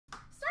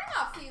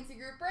CNC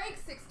Group Break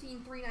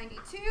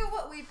 16392.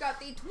 We've got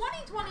the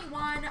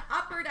 2021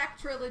 Upper Deck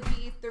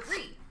Trilogy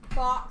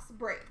 3-box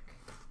break.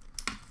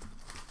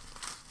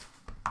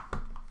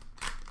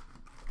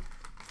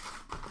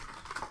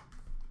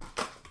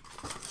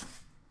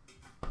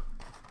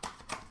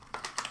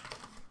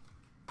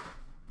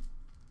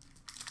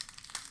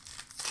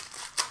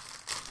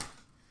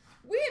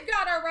 We've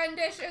got our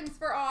renditions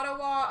for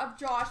Ottawa of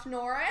Josh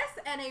Norris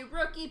and a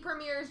rookie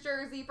premieres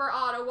jersey for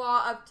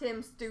Ottawa of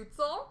Tim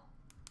Stützle.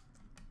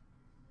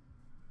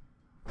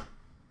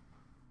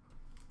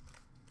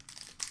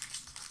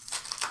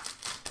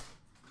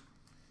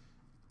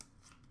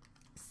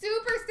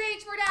 Super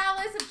Stage for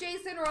Dallas of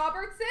Jason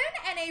Robertson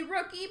and a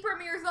rookie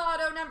premieres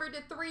auto numbered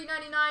to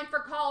 $3.99 for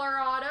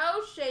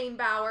Colorado, Shane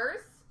Bowers.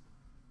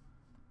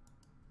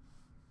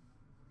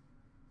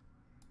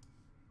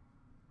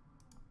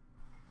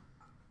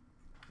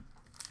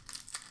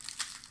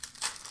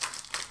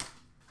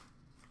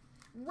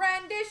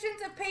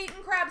 Renditions of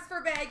Peyton Krebs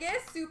for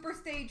Vegas, Super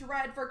Stage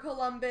Red for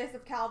Columbus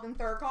of Calvin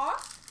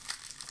Thurkoff.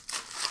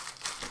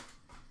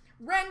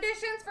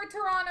 Renditions for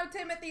Toronto,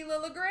 Timothy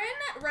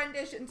Liljegren.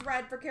 Renditions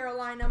Red for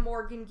Carolina,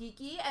 Morgan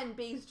Geekie. And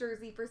base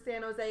jersey for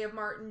San Jose of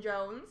Martin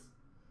Jones.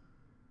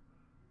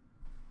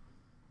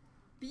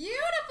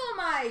 Beautiful,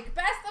 Mike.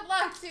 Best of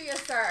luck to you,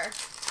 sir.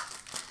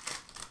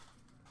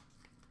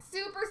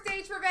 Super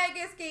Stage for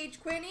Vegas,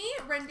 Gage Quinney.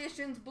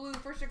 Renditions Blue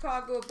for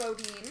Chicago of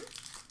Bodine.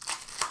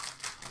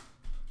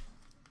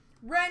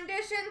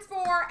 Renditions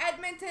for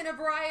Edmonton of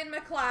Ryan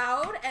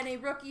McLeod and a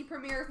rookie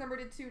premieres numbered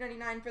to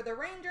 $2.99 for the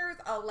Rangers,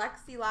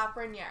 Alexis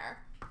Lafreniere.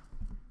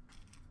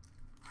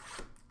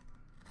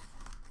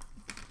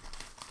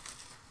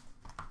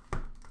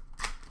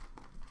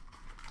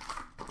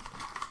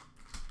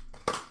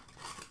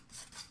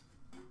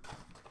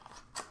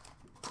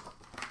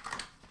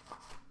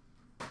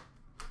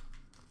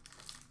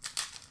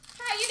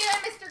 How you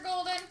doing, Mr.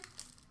 Golden?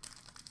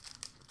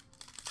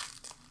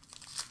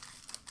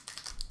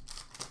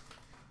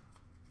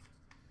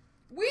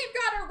 We've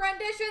got our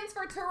renditions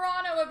for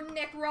Toronto of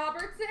Nick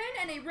Robertson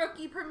and a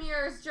rookie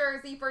premieres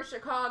jersey for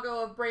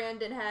Chicago of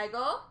Brandon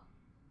Hagel.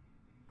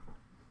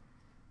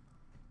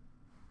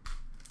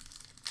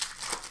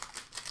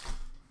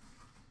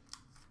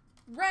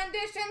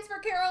 Renditions for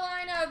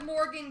Carolina of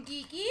Morgan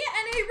Geekie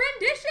and a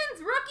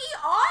renditions rookie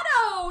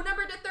auto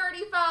number to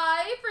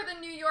 35 for the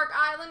New York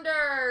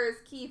Islanders,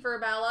 Kiefer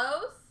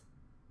Bellows.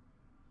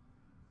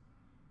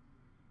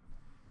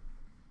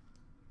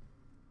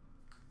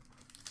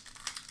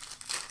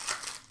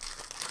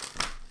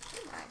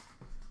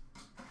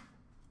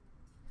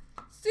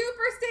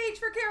 Super Stage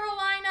for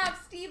Carolina of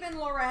Steven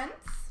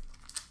Lorentz.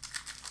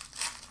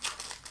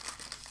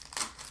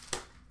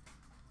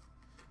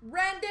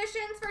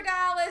 Renditions for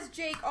Dallas,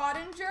 Jake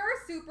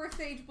Ottinger. Super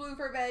Stage Blue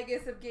for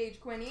Vegas of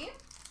Gage Quinney.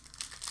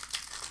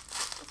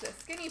 What's a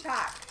skinny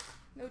pack?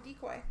 No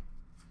decoy.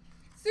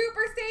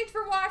 Super Stage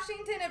for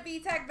Washington of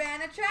Vitek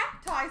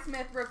Vanacek. Ty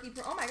Smith rookie.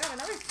 Oh my god,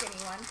 another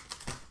skinny one.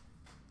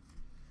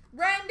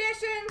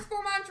 Renditions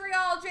for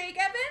Montreal, Jake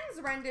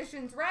Evans.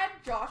 Renditions Red,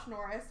 Josh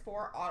Norris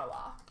for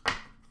Ottawa.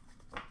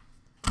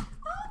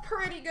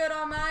 Pretty good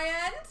on my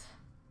end.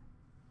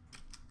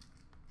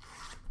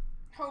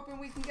 Hoping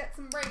we can get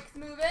some breaks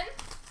moving.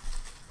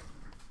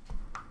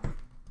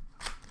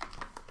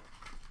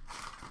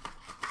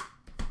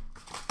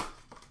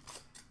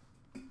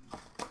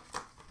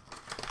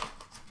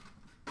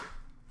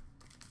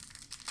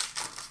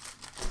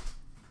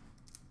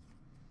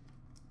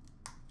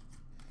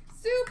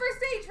 Super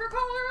Stage for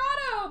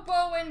Colorado,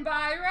 Bowen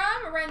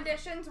Byram.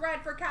 Renditions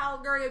Red for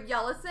Calgary of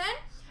Yellison.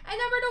 And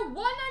number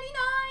to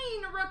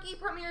 $1.99, rookie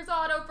premieres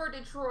auto for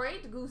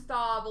Detroit,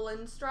 Gustav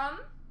Lindstrom.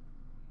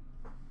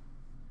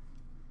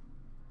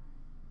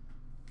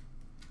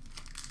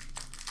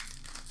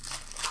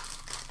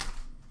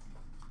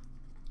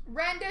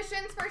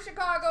 Renditions for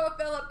Chicago of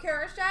Philip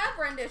Karashev.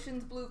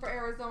 Renditions Blue for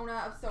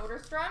Arizona of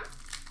Soderstrom.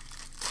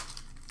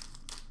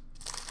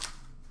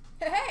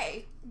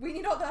 Hey, we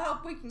need all the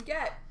help we can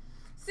get.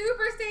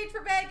 Super Stage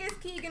for Vegas,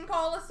 Keegan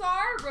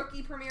Colasar.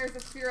 Rookie premieres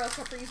of Spiro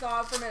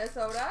Kaprizov for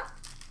Minnesota.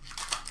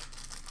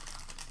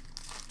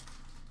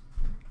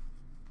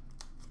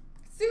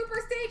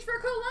 Super Stage for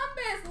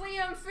Columbus,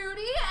 Liam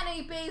Foudy, and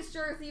a base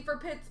jersey for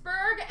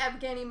Pittsburgh,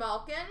 Evgeny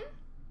Malkin.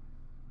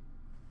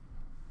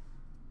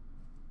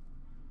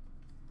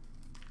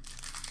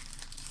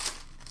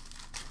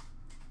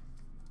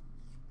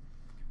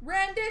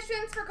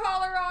 Renditions for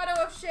Colorado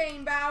of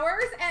Shane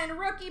Bowers, and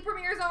rookie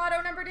premieres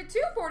auto number to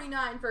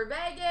 $2.49 for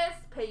Vegas,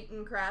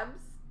 Peyton Krebs.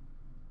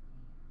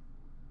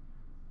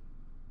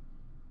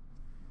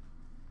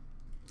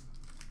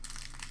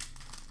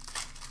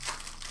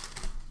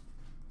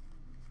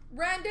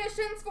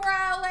 Renditions for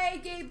LA,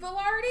 Gabe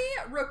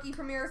Vilardi. Rookie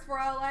premieres for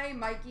LA,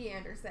 Mikey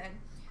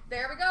Anderson.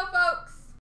 There we go, folks.